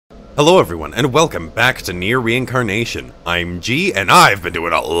Hello everyone, and welcome back to Nier Reincarnation. I'm G, and I've been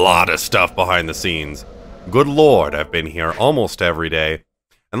doing a lot of stuff behind the scenes. Good lord, I've been here almost every day.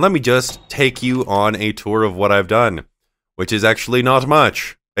 And let me just take you on a tour of what I've done, which is actually not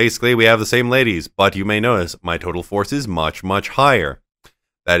much. Basically, we have the same ladies, but you may notice my total force is much, much higher.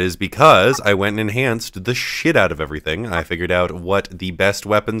 That is because I went and enhanced the shit out of everything. I figured out what the best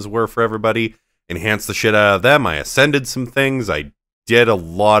weapons were for everybody, enhanced the shit out of them, I ascended some things, I did a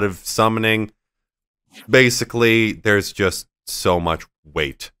lot of summoning. Basically, there's just so much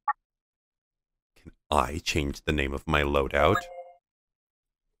weight. Can I change the name of my loadout?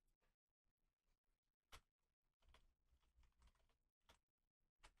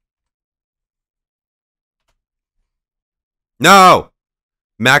 No!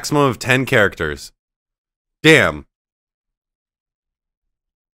 Maximum of 10 characters. Damn.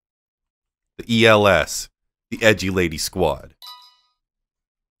 The ELS. The Edgy Lady Squad.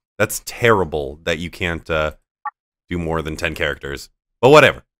 That's terrible that you can't do more than 10 characters. But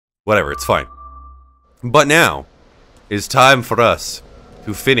whatever. Whatever, it's fine. But now, it's time for us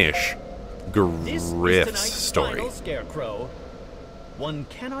to finish Griff's story. Final scarecrow. One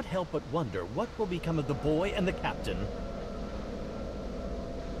cannot help but wonder what will become of the boy and the captain.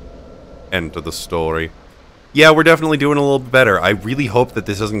 End of the story. Yeah, we're definitely doing a little bit better. I really hope that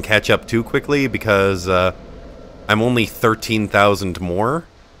this doesn't catch up too quickly because I'm only 13,000 more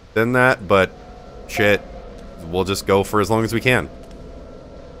than that, but shit, we'll just go for as long as we can.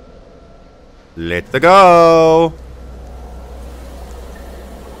 Let's go!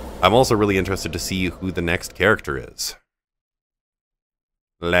 I'm also really interested to see who the next character is.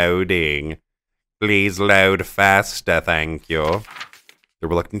 Loading. Please load faster, thank you. The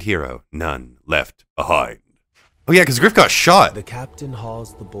reluctant hero, none left behind. Oh yeah, because Griff got shot. The captain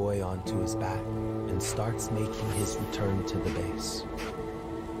hauls the boy onto his back and starts making his return to the base.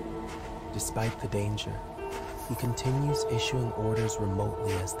 Despite the danger, he continues issuing orders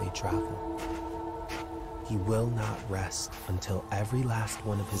remotely as they travel. He will not rest until every last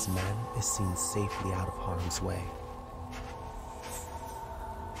one of his men is seen safely out of harm's way.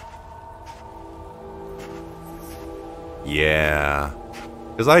 Yeah,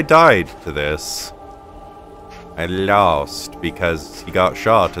 because I died to this. I lost because he got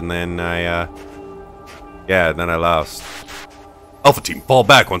shot, and then then I lost. Alpha Team, fall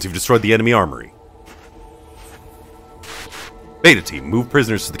back once you've destroyed the enemy armory. Beta Team, move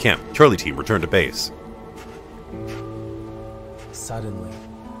prisoners to the camp. Charlie Team, return to base. Suddenly,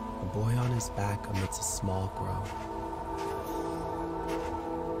 the boy on his back emits a small groan.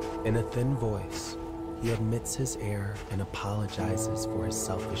 In a thin voice, he admits his error and apologizes for his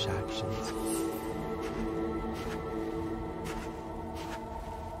selfish actions.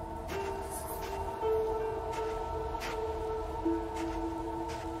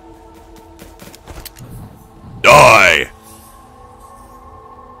 Die!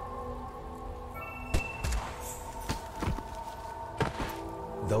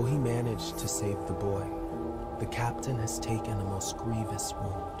 Though he managed to save the boy, the captain has taken a most grievous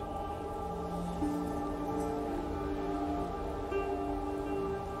wound.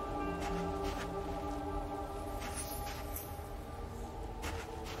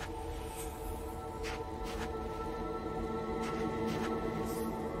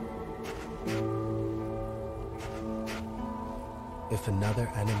 If another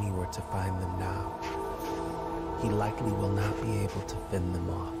enemy were to find them now, he likely will not be able to fend them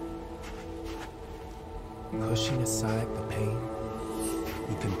off. Pushing aside the pain,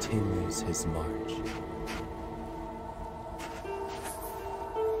 he continues his march.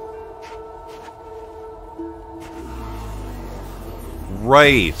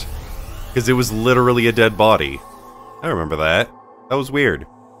 Right, because it was literally a dead body. I remember that. That was weird.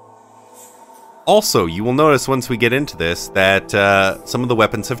 Also, you will notice once we get into this that some of the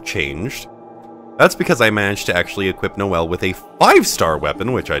weapons have changed. That's because I managed to actually equip Noelle with a 5-star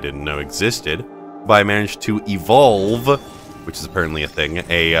weapon, which I didn't know existed. But I managed to evolve, which is apparently a thing,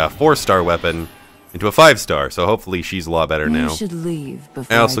 a 4-star weapon into a 5-star. So hopefully she's a lot better now. You should leave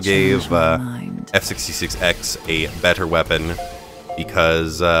before I also gave mind. F66X a better weapon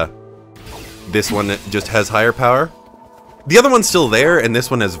because this one just has higher power. The other one's still there, and this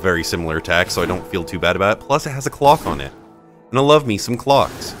one has very similar attacks, so I don't feel too bad about it. Plus, it has a clock on it. And I love me some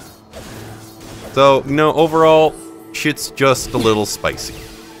clocks. So, you know, overall, shit's just a little spicy.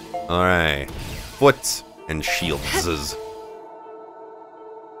 Alright. Foot and shields.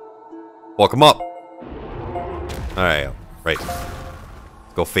 Walk 'em up. Alright, right.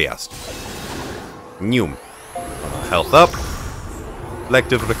 Go fast. Noom. Health up.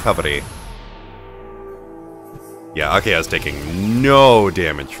 Collective recovery. Yeah, Akeha's taking no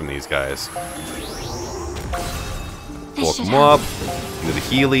damage from these guys. Bulk them up into the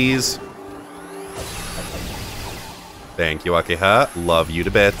Heelys. Thank you, Akeha. Love you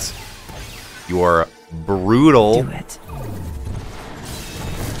to bits. You are brutal. Do it.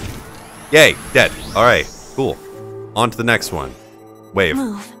 Yay, dead. Alright, cool. On to the next one. Wave.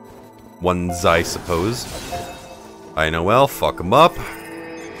 Move. Ones, I suppose. I know well, fuck them up.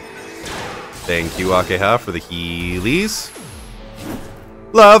 Thank you, Akeha, for the Heelys.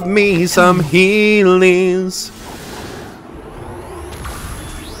 Love me some Heelys.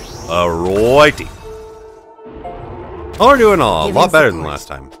 Alrighty. Oh, we're doing a lot better than last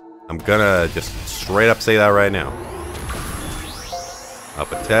time. I'm gonna just straight up say that right now.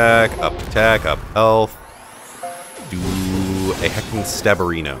 Up attack, up health. Do a heckin'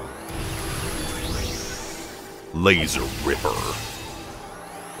 Stabarino. Laser Ripper.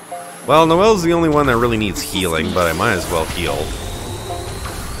 Well, Noelle's the only one that really needs healing, but I might as well heal.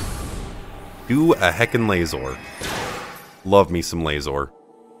 Do a heckin' Laser. Love me some Laser.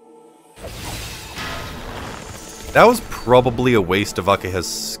 That was probably a waste of Akeha's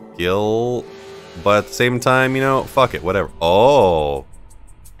skill, but at the same time, you know, fuck it, whatever. Oh,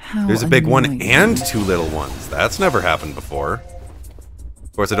 there's a big one and two little ones. That's never happened before.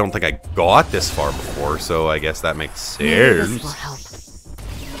 Of course, I don't think I got this far before, so I guess that makes sense. This will help.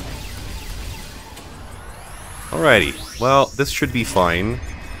 Alrighty, well, this should be fine.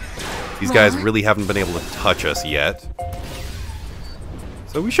 These guys really haven't been able to touch us yet.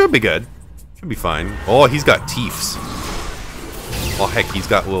 So we should be good. Should be fine. Oh, he's got teeths. Oh, heck, he's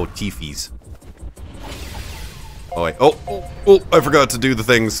got little teethies. Oh, wait. Oh, I forgot to do the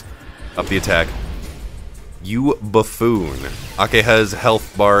things. Up the attack. You buffoon. Akeha's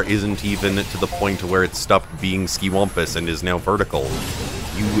health bar isn't even to the point where it stopped being skiwampus and is now vertical.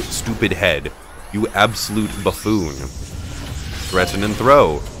 You stupid head. You absolute buffoon. Threaten and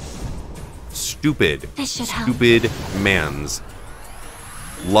throw. Stupid. Stupid mans.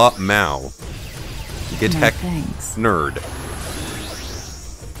 La Mao. Get heck nerd.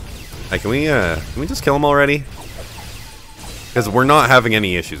 Hey, can we just kill him already? Because we're not having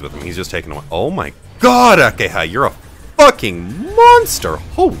any issues with him. He's just taking away. Oh my god, Akeha, you're a fucking monster.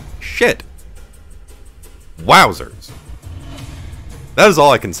 Holy shit. Wowzers. That is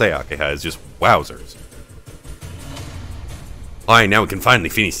all I can say, Akeha, is just wowzers. Alright, now we can finally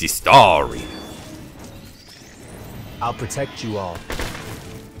finish this story. I'll protect you all.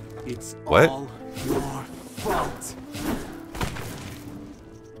 It's What? all your fault.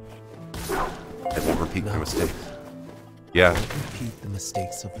 I won't repeat my mistakes. Yeah. Don't repeat the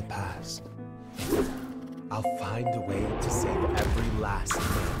mistakes of the past. I'll find a way to save every last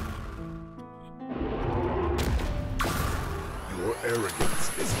man. Your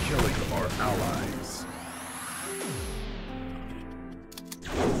arrogance is killing our allies.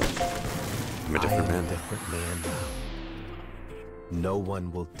 I'm a different man. I am a different man now. No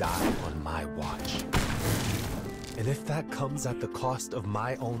one will die on my watch. And if that comes at the cost of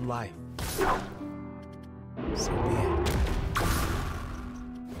my own life, so be it.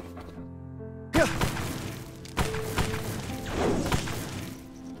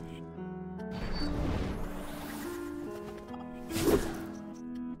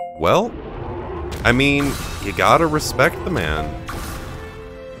 Well, I mean, you gotta respect the man.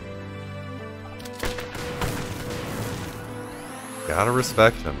 Gotta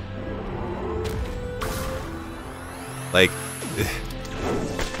respect him. Like,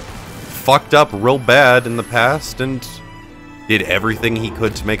 fucked up real bad in the past and did everything he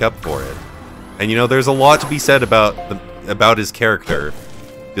could to make up for it. And you know, there's a lot to be said about his character,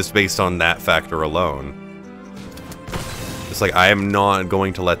 just based on that factor alone. It's like, I am not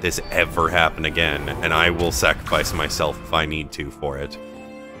going to let this ever happen again, and I will sacrifice myself if I need to for it.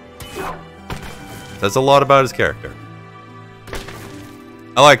 Says a lot about his character.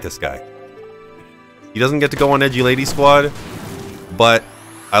 I like this guy. He doesn't get to go on Edgy Lady Squad, but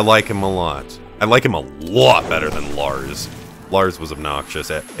I like him a lot. I like him a lot better than Lars. Lars was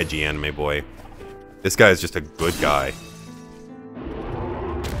obnoxious, edgy anime boy. This guy is just a good guy.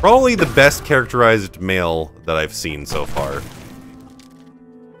 Probably the best characterized male that I've seen so far.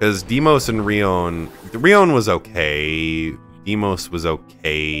 Because Demos and Rion... Rion was okay. Demos was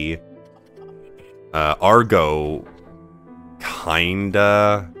okay. Argo...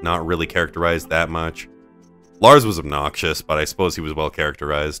 kinda. Not really characterized that much. Lars was obnoxious, but I suppose he was well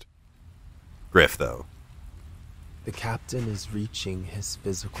characterized. Griff, though. The captain is reaching his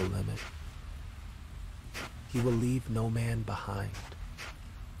physical limit. He will leave no man behind.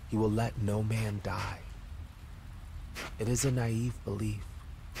 He will let no man die. It is a naive belief,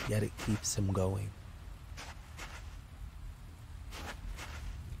 yet it keeps him going.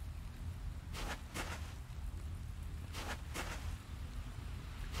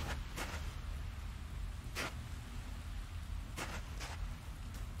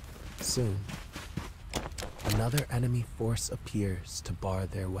 Soon, another enemy force appears to bar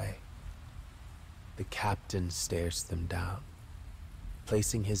their way. The captain stares them down,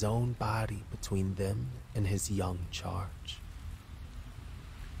 placing his own body between them and his young charge.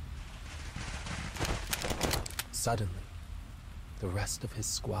 Suddenly, the rest of his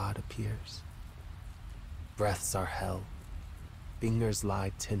squad appears. Breaths are held. Fingers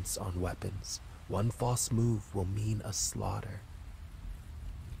lie tense on weapons. One false move will mean a slaughter.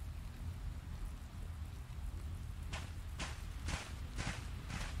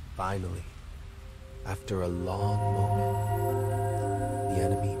 Finally, after a long moment, the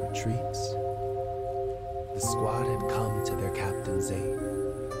enemy retreats. The squad had come to their captain's aid.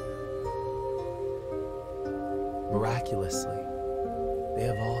 Miraculously, they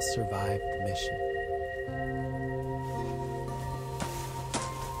have all survived the mission.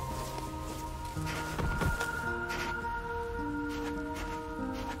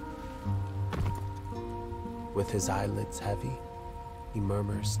 With his eyelids heavy, he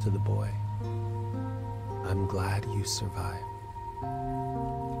murmurs to the boy, "I'm glad you survived."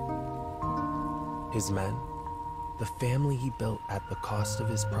 His men, the family he built at the cost of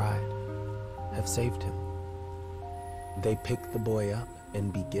his pride, have saved him. They pick the boy up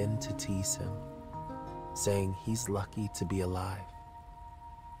and begin to tease him, saying he's lucky to be alive.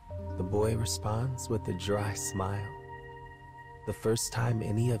 The boy responds with a dry smile, the first time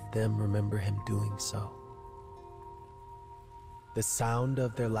any of them remember him doing so. The sound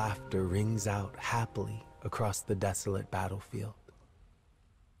of their laughter rings out happily across the desolate battlefield.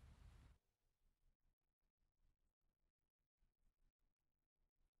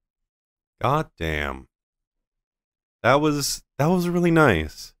 God damn. That was really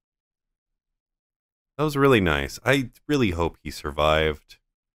nice. That was really nice. I really hope he survived.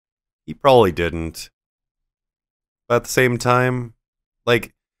 He probably didn't. But at the same time,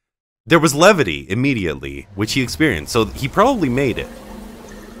 like, there was levity immediately, which he experienced, so he probably made it.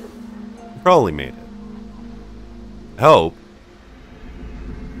 He probably made it. I hope.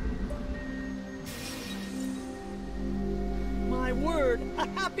 My word, a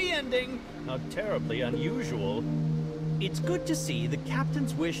happy ending! How terribly unusual. It's good to see the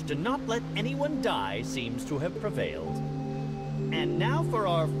captain's wish to not let anyone die seems to have prevailed. And now for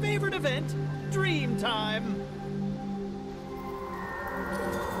our favorite event, Dream Time!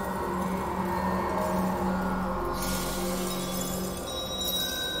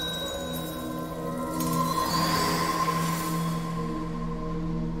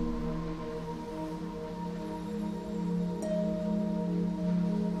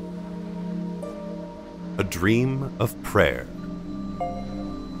 A dream of prayer.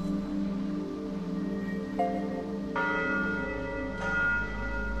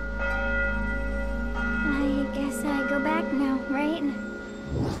 I guess I go back now, right?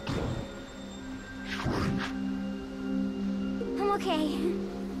 I'm okay.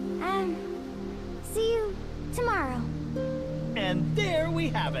 See you tomorrow. And there we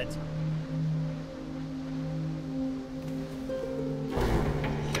have it.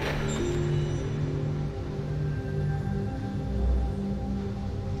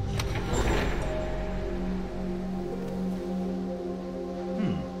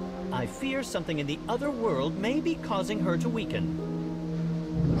 I fear something in the other world may be causing her to weaken.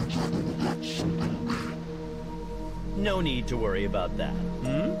 No need to worry about that,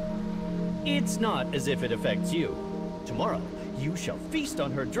 It's not as if it affects you. Tomorrow, you shall feast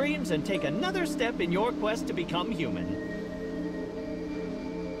on her dreams and take another step in your quest to become human.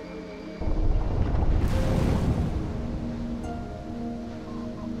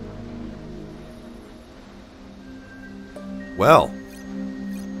 Well.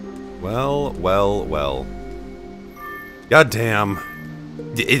 God damn.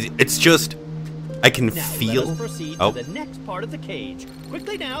 It's just, I can Now, feel. let us proceed to the next part of the cage.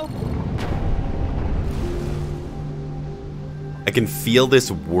 Quickly now. I can feel this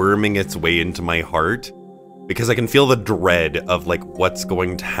worming its way into my heart because I can feel the dread of like what's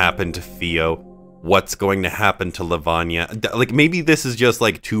going to happen to Theo, what's going to happen to Lavanya. Like maybe this is just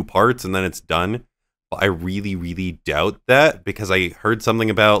like 2 parts and then it's done. But I really, really doubt that because I heard something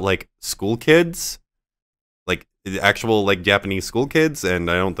about like school kids, like actual like Japanese school kids,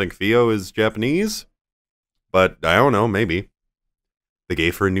 and I don't think Theo is Japanese. But I don't know, maybe. They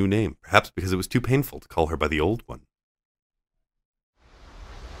gave her a new name, perhaps because it was too painful to call her by the old one.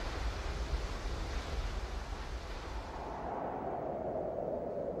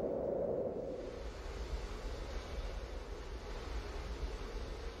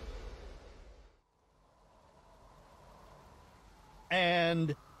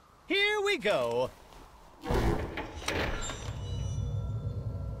 And here we go.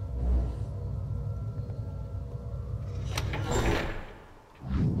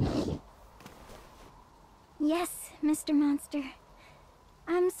 Yes, Mr. Monster.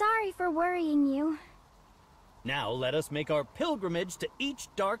 I'm sorry for worrying you. Now let us make our pilgrimage to each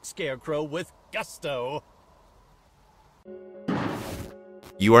dark scarecrow with gusto.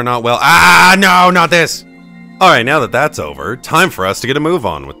 You are not well. Ah, no, not this! Alright, now that that's over, time for us to get a move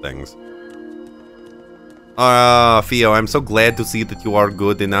on with things. Theo, I'm so glad to see that you are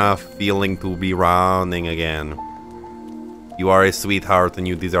good enough feeling to be running again. You are a sweetheart and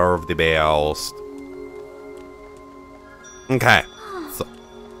you deserve the best. Okay. So.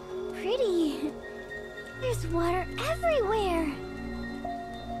 Pretty. There's water everywhere.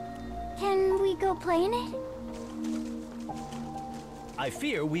 Can we go play in it? I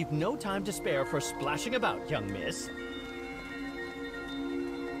fear we've no time to spare for splashing about, young miss.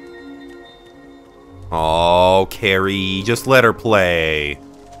 Oh, Carrie, just let her play.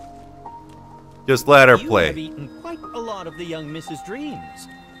 Just let her play. You have eaten quite a lot of the young miss's dreams.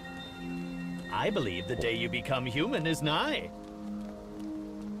 I believe the day you become human is nigh.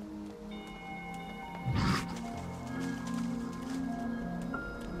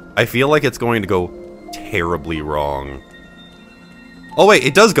 I feel like it's going to go terribly wrong. Oh wait,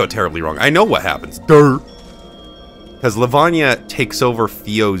 it does go terribly wrong. I know what happens. Because Lavanya takes over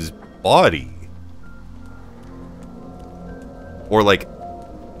Theo's body. Or like,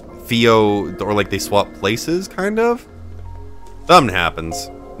 Theo, or like they swap places, kind of? Something happens.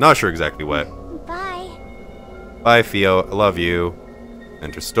 Not sure exactly what. Bye. Bye, Theo. I love you.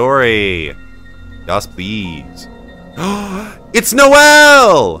 Enter story. Yes, please. It's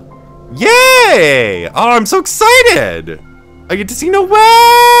Noelle! Yay! Oh, I'm so excited! I get to see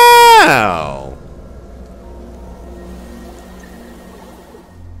Noelle!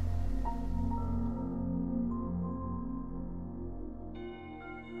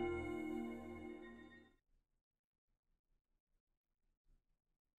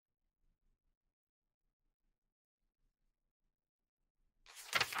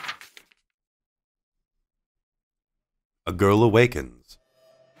 A girl awakens.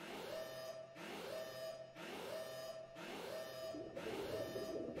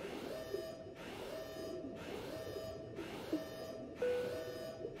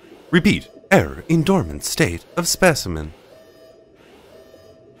 Repeat. Error in dormant state of specimen.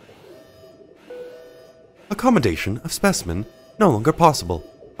 Accommodation of specimen no longer possible.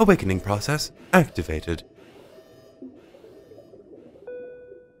 Awakening process activated.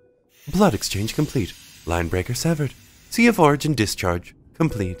 Blood exchange complete. Line breaker severed. Sea of origin discharge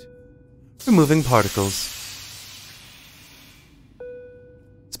complete. Removing particles.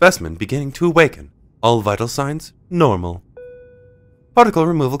 Specimen beginning to awaken. All vital signs normal. Particle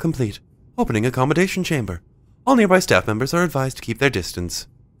removal complete. Opening accommodation chamber. All nearby staff members are advised to keep their distance.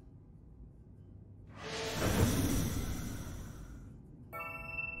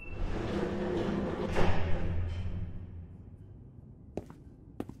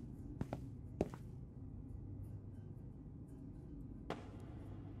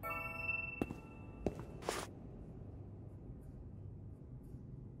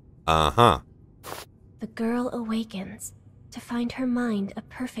 Uh-huh. The girl awakens to find her mind a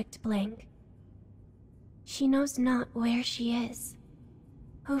perfect blank. She knows not where she is,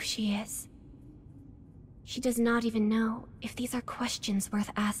 who she is. She does not even know if these are questions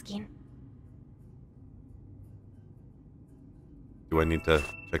worth asking. Do I need to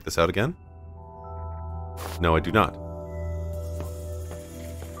check this out again? No, I do not.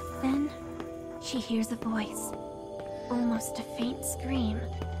 Then, she hears a voice, almost a faint scream.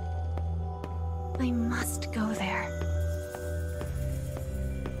 I must go there.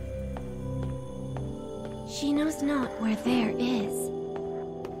 She knows not where there is,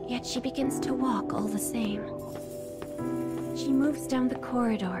 yet she begins to walk all the same. She moves down the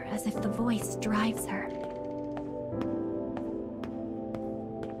corridor as if the voice drives her.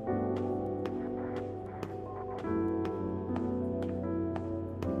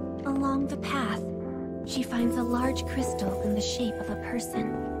 Along the path, she finds a large crystal in the shape of a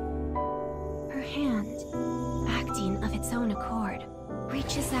person. Her hand, acting of its own accord,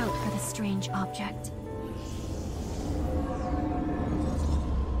 reaches out for the strange object.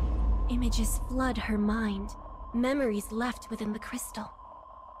 Images flood her mind, memories left within the crystal.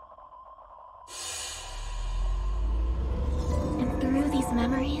 And through these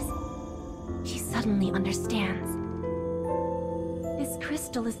memories, she suddenly understands. This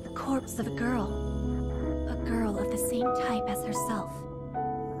crystal is the corpse of a girl of the same type as herself.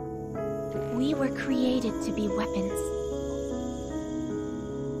 We were created to be weapons.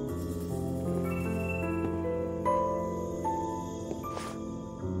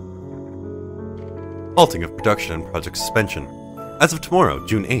 Halting of production and project suspension. As of tomorrow,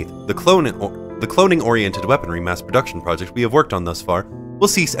 June 8th, the the cloning-oriented weaponry mass production project we have worked on thus far will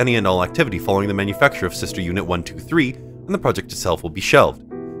cease any and all activity following the manufacture of Sister Unit 123, and the project itself will be shelved.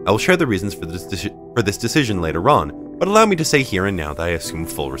 I will share the reasons for this decision later on, but allow me to say here and now that I assume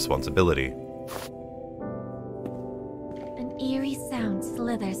full responsibility. An eerie sound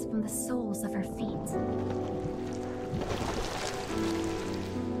slithers from the soles of her feet.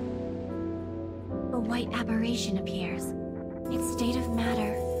 A white aberration appears, its state of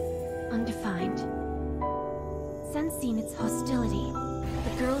matter undefined. Sensing its hostility,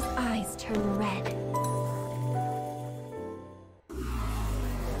 the girl's eyes turn red.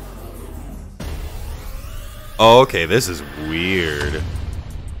 Okay, this is weird.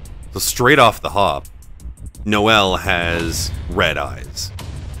 So straight off the hop, Noelle has red eyes,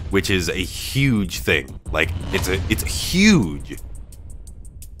 which is a huge thing. Like, it's huge.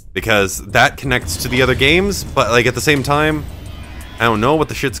 Because that connects to the other games, but like at the same time, I don't know what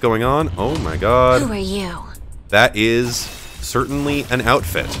the shit's going on. Oh my god. Who are you? That is certainly an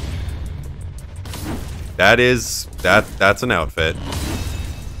outfit. That's an outfit.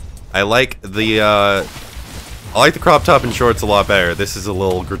 I like the crop top and shorts a lot better. This is a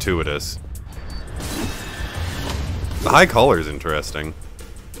little gratuitous. The high collar is interesting.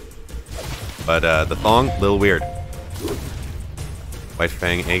 But the thong, a little weird. White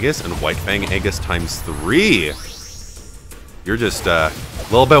Fang Aegis and White Fang Aegis times 3. You're just a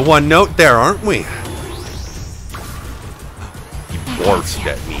little bit one note there, aren't we? You dwarfs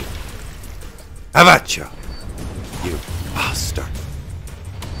get me. Have at you, you bastard.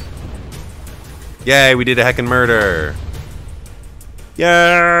 Yay, we did a heckin' murder.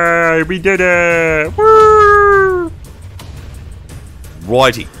 Yay, we did it. Woo!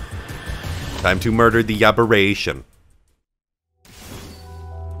 Righty. Time to murder the aberration.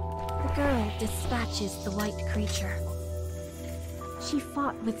 The girl dispatches the white creature. She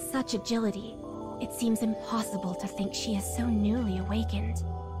fought with such agility, it seems impossible to think she is so newly awakened.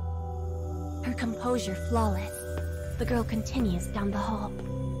 Her composure flawless, the girl continues down the hall.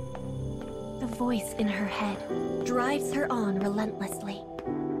 The voice in her head drives her on relentlessly.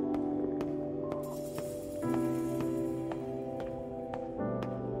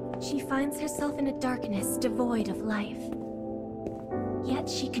 She finds herself in a darkness devoid of life. Yet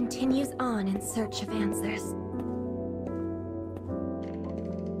she continues on in search of answers.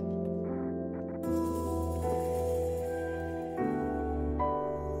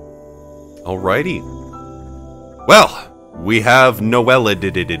 Alrighty. Well, we have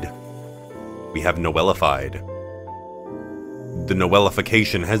Noella-did. We have Noellified. The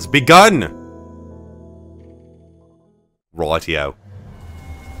Noellification has begun! Rightio.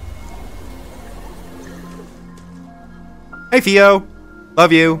 Hey, Theo!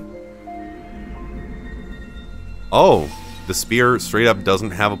 Love you! Oh, the spear straight up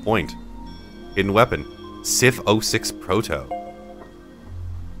doesn't have a point. Hidden weapon. Sif 06 Proto.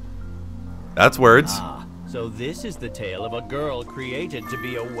 That's words. Ah, so this is the tale of a girl created to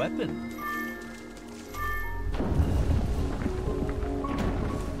be a weapon.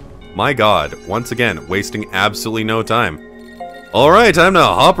 My god, once again, wasting absolutely no time. Alright, time to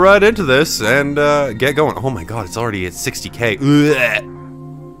hop right into this and get going. Oh my god, it's already at 60k.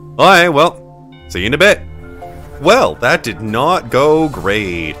 Alright, well, see you in a bit. Well, that did not go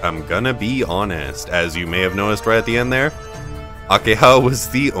great, I'm gonna be honest. As you may have noticed right at the end there, Akeha was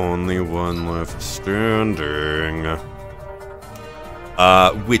the only one left standing.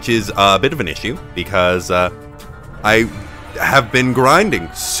 Which is a bit of an issue, because I have been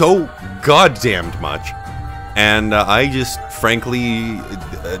grinding so goddamned much, and I just frankly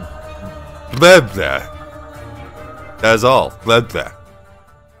blah blah. That's all. Blah blah.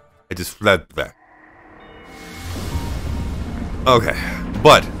 I just blah blah. Okay,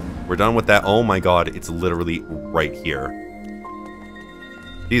 but we're done with that. Oh my god, it's literally right here.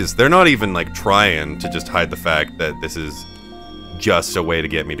 Jesus, they're not even like trying to just hide the fact that this is just a way to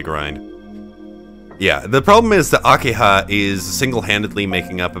get me to grind. Yeah, the problem is that Akeha is single-handedly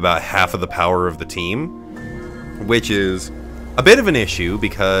making up about half of the power of the team, which is a bit of an issue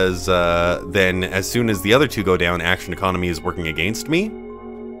because then as soon as the other two go down, action economy is working against me,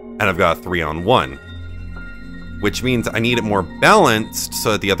 and I've got a 3-on-1. Which means I need it more balanced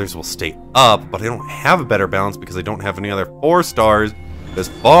so that the others will stay up, but I don't have a better balance because I don't have any other 4 stars. Because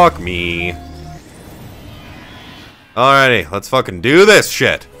fuck me. Alrighty, let's fucking do this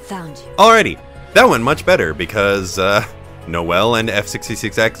shit. Found you. Alrighty, that went much better because Noelle and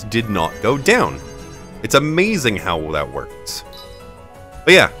F66X did not go down. It's amazing how that works.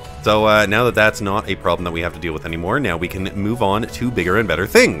 But yeah, so now that that's not a problem that we have to deal with anymore, now we can move on to bigger and better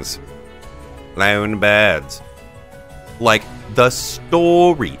things. Clown bads. Like the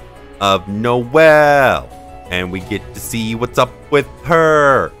story of Noelle. And we get to see what's up with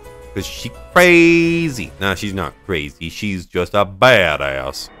her. Because she's crazy. Nah, she's not crazy. She's just a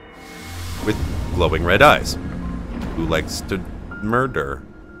badass. With glowing red eyes. Who likes to murder.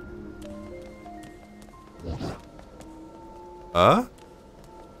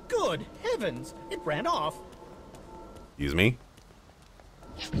 Good heavens! It ran off. Excuse me?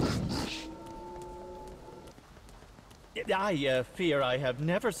 I fear I have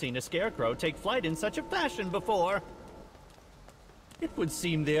never seen a scarecrow take flight in such a fashion before. It would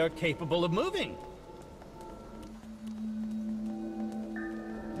seem they are capable of moving.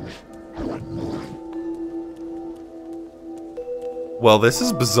 Well, this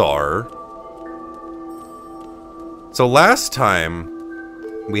is bizarre. So last time,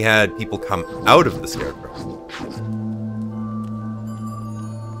 we had people come out of the scarecrow.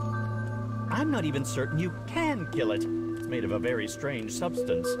 I'm not even certain you can kill it. It's made of a very strange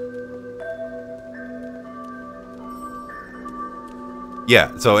substance.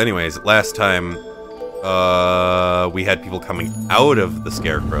 Yeah, so anyways, last time, we had people coming out of the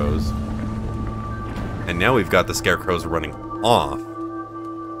scarecrows. And now we've got the scarecrows running off.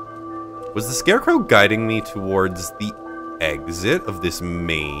 Was the scarecrow guiding me towards the exit of this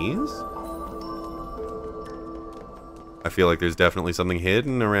maze? I feel like there's definitely something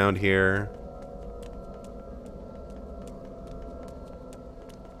hidden around here.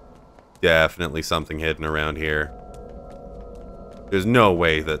 Definitely something hidden around here. There's no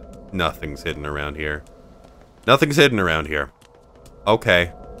way that nothing's hidden around here. Nothing's hidden around here.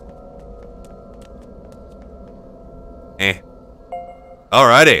 Okay.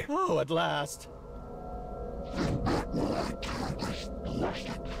 Alrighty. Oh, at last.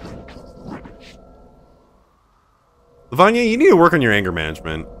 Lavanya, you need to work on your anger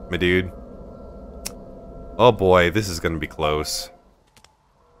management, my dude. Oh boy, this is gonna be close.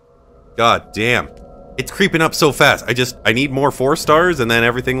 God damn. It's creeping up so fast. I need more 4 stars and then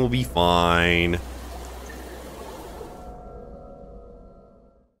everything will be fine.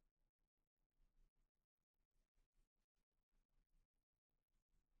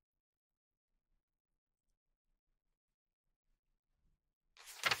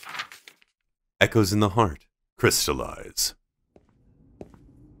 Echoes in the heart. Crystallize.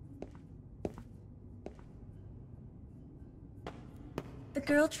 The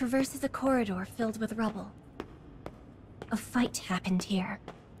girl traverses a corridor filled with rubble. A fight happened here.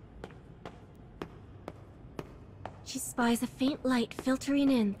 She spies a faint light filtering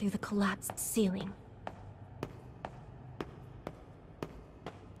in through the collapsed ceiling.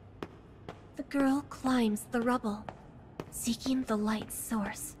 The girl climbs the rubble, seeking the light's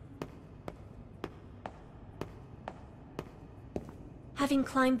source. Having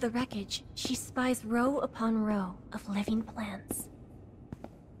climbed the wreckage, she spies row upon row of living plants.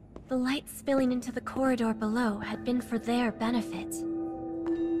 The light spilling into the corridor below had been for their benefit.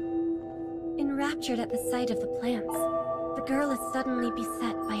 Enraptured at the sight of the plants, the girl is suddenly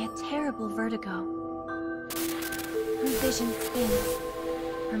beset by a terrible vertigo. Her vision spins,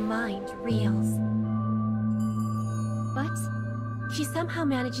 her mind reels. But she somehow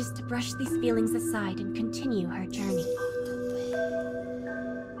manages to brush these feelings aside and continue her journey.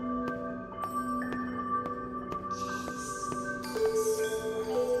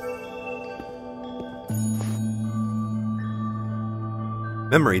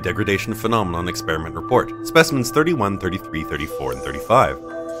 Memory Degradation Phenomenon Experiment Report. Specimens 31, 33, 34, and 35.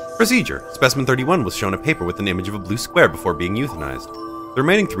 Procedure. Specimen 31 was shown a paper with an image of a blue square before being euthanized. The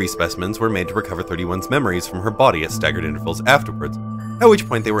remaining 3 specimens were made to recover 31's memories from her body at staggered intervals afterwards, at which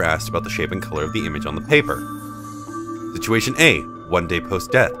point they were asked about the shape and color of the image on the paper. Situation A. 1 day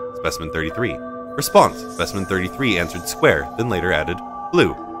post-death. Specimen 33. Response. Specimen 33 answered square, then later added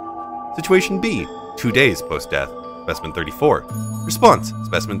blue. Situation B. 2 days post-death. Specimen 34. Response.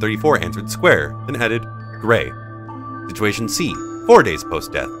 Specimen 34 answered square, then added gray. Situation C. 4 days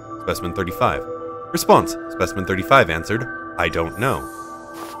post-death. Specimen 35. Response. Specimen 35 answered, I don't know.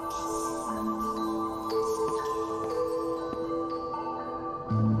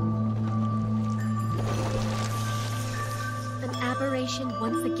 An aberration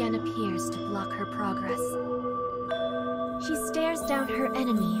once again appears to block her progress. She stares down her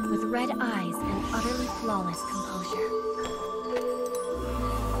enemy with red eyes and utterly flawless composure.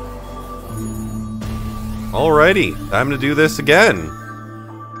 Alrighty, time to do this again.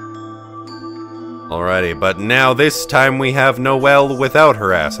 Alrighty, but now this time we have Noelle without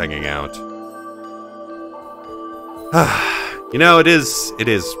her ass hanging out. You know, it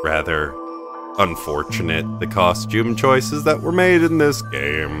is rather unfortunate, the costume choices that were made in this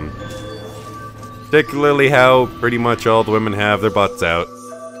game. Particularly how pretty much all the women have their butts out.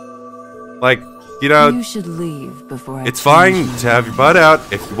 Like, you know, You should leave before I it's change fine my to have your butt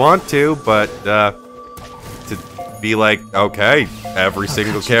out if you want to, but to be like, okay, every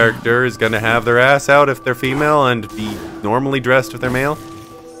single character is gonna have their ass out if they're female and be normally dressed if they're male.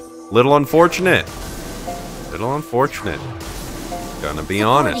 Little unfortunate. Little unfortunate. Gonna be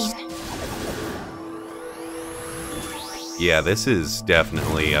honest. Yeah, this is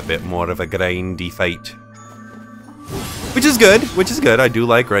definitely a bit more of a grindy fight. Which is good, I do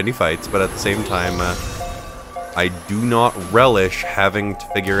like grindy fights, but at the same time, I do not relish having to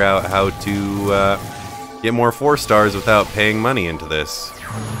figure out how to get more 4 stars without paying money into this.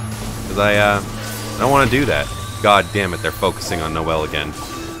 Because I don't want to do that. God damn it, they're focusing on Noelle again.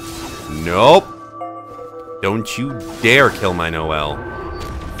 Nope! Don't you dare kill my Noelle.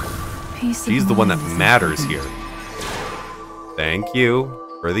 She's the one that matters here. Thank you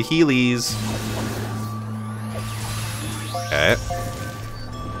for the Heelys. Okay.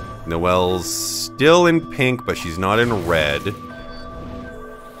 Noelle's still in pink, but she's not in red. So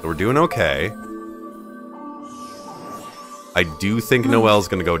we're doing okay. I do think Noelle's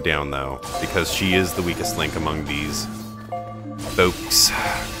gonna go down, though, because she is the weakest link among these folks.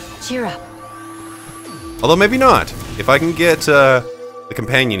 Cheer up. Although maybe not. If I can get the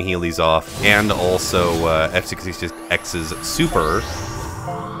companion Heelys off and also F66X's super,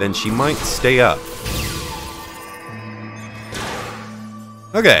 then she might stay up.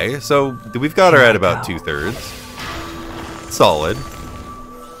 Okay, so we've got her at about 2/3. Solid.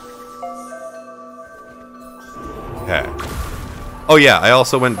 Okay. Oh yeah, I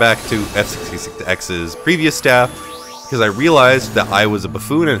also went back to F66X's previous staff because I realized that I was a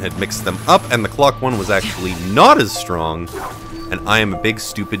buffoon and had mixed them up, and the clock one was actually not as strong, and I am a big,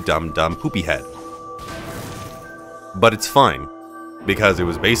 stupid, dumb poopy head. But it's fine, because it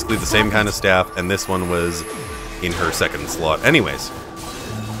was basically the same kind of staff, and this one was in her second slot anyways.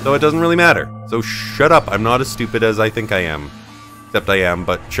 So it doesn't really matter. So shut up, I'm not as stupid as I think I am. Except I am,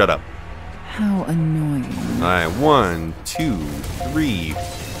 but shut up. How annoying. Alright, 1, 2, 3,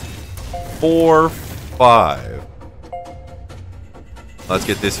 4, 5. Let's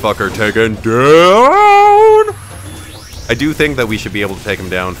get this fucker taken down! I do think that we should be able to take him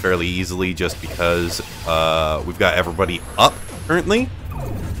down fairly easily just because we've got everybody up currently,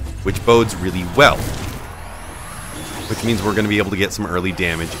 which bodes really well. Which means we're going to be able to get some early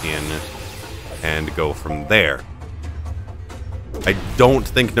damage in and go from there. I don't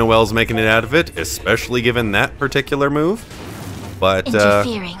think Noelle's making it out of it, especially given that particular move. But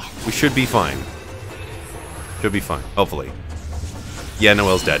we should be fine. Should be fine, hopefully. Yeah,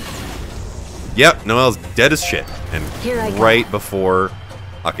 Noelle's dead. Yep, Noelle's dead as shit. And right before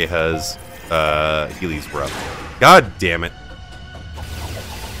Akeha's Heelys were up. God damn it.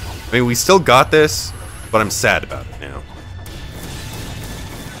 I mean, we still got this, but I'm sad about it now.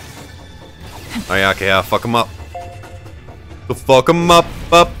 Alright, Akeha, fuck him up. Fuck him up,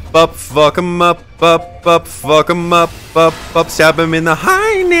 fuck him up, fuck him up, stab him in the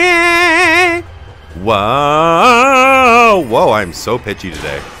high neck. Whoa, whoa, I'm so pitchy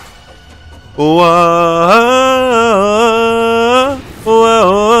today. Whoa,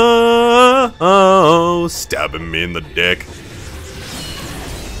 whoa, stab him in the dick.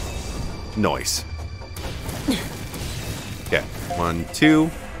 Nice. Okay, 1,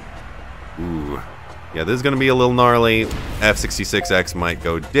 2. Ooh. Yeah, this is going to be a little gnarly. F66X might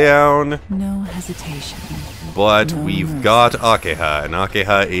go down. No hesitation. But No we've mercy. got Akeha, and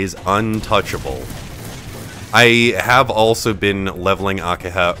Akeha is untouchable. I have also been leveling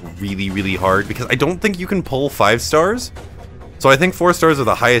Akeha really, really hard because I don't think you can pull 5 stars. So I think 4 stars are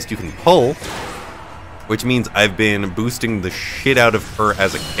the highest you can pull, which means I've been boosting the shit out of her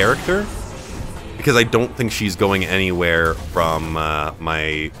as a character because I don't think she's going anywhere from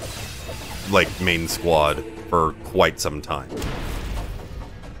my main squad for quite some time.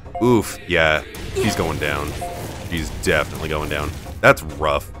 Oof, yeah, she's going down. She's definitely going down. That's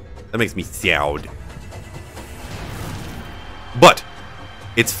rough. That makes me sad. But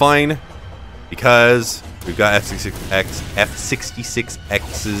it's fine because we've got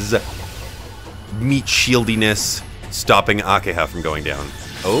F66X's meat shieldiness stopping Akeha from going down.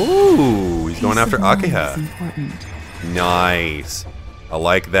 Oh, he's going after Akeha. Nice. I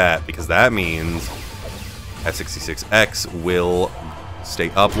like that, because that means F66X will stay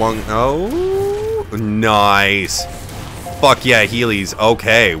up long. Oh, nice. Fuck yeah, Heelys.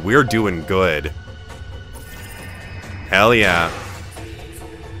 Okay, we're doing good. Hell yeah.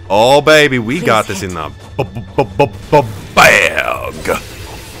 Oh, baby, we got this in the bag.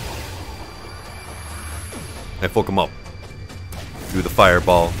 I fuck him up. Do the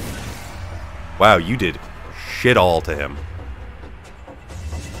fireball. Wow, you did shit all to him.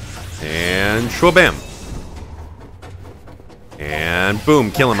 And And shwabam. And boom,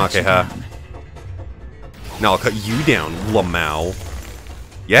 kill him, Akeha. Now I'll cut you down, Lamau.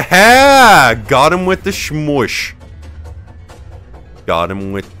 Yeah! Got him with the shmush. Got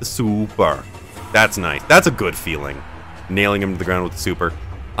him with the super. That's nice. That's a good feeling. Nailing him to the ground with the super.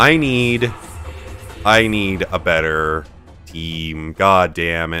 I need a better team. God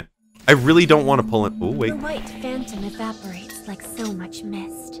damn it. I really don't want to pull it. Oh, wait. The white phantom evaporates like so much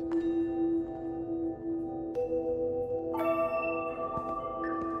mist.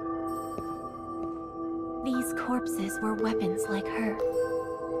 These corpses were weapons like her.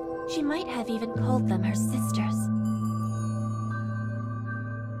 She might have even called them her sisters.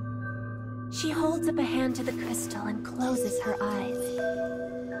 She holds up a hand to the crystal and closes her eyes.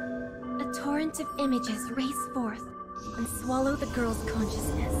 A torrent of images race forth and swallow the girl's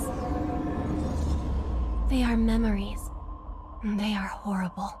consciousness. They are memories. They are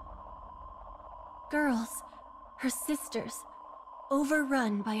horrible. Girls, her sisters,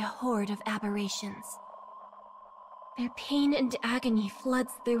 overrun by a horde of aberrations. Their pain and agony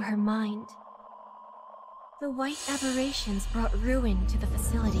floods through her mind. The white aberrations brought ruin to the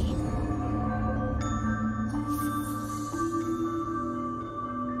facility.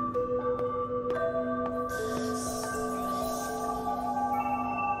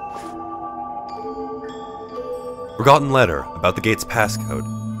 Forgotten letter about the gate's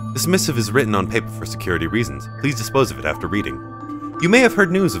passcode. This missive is written on paper for security reasons. Please dispose of it after reading. You may have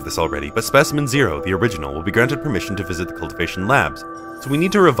heard news of this already, but Specimen Zero, the original, will be granted permission to visit the cultivation labs, so we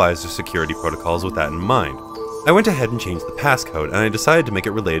need to revise our security protocols with that in mind. I went ahead and changed the passcode, and I decided to make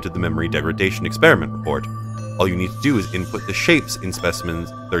it related to the memory degradation experiment report. All you need to do is input the shapes in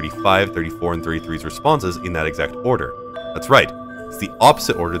Specimens 35, 34, and 33's responses in that exact order. That's right, it's the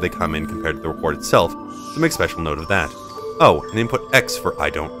opposite order they come in compared to the report itself, so make special note of that. Oh, and input X for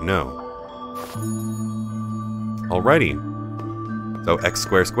I don't know. Alrighty. So X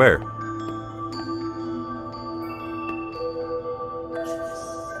square square.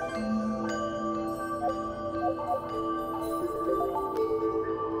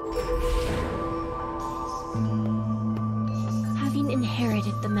 Having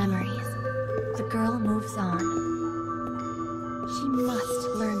inherited the memories, the girl moves on. She must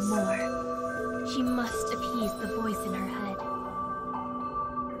learn more. She must appease the voice in her head.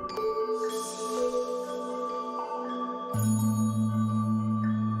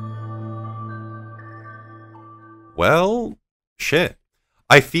 Well, shit.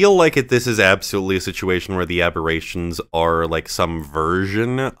 I feel like this is absolutely a situation where the aberrations are like some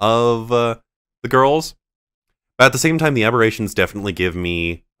version of the girls. But at the same time, the aberrations definitely give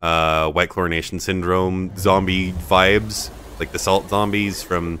me White Chlorination Syndrome zombie vibes. Like the salt zombies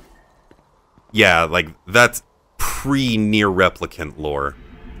from... Yeah, like that's pre-Nier Replicant lore.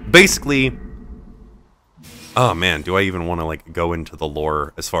 Basically... Oh man, do I even want to like go into the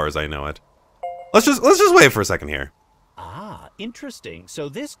lore as far as I know it? Let's just wait for a second here. Ah, interesting. So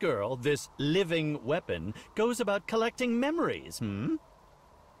this girl, this living weapon, goes about collecting memories, hmm?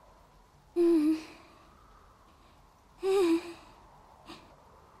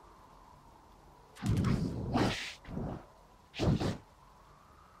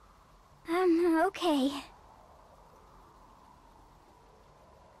 Okay.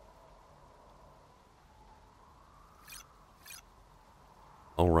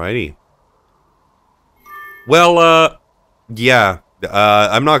 Alrighty. Well, yeah.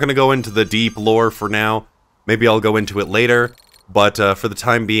 I'm not gonna go into the deep lore for now. Maybe I'll go into it later. But for the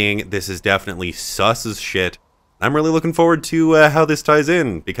time being, this is definitely sus as shit. I'm really looking forward to how this ties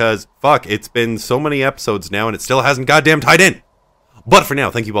in, because, fuck, it's been so many episodes now and it still hasn't goddamn tied in! But for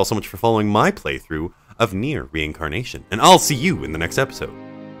now, thank you all so much for following my playthrough of Nier Reincarnation, and I'll see you in the next episode.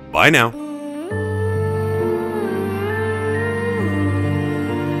 Bye now!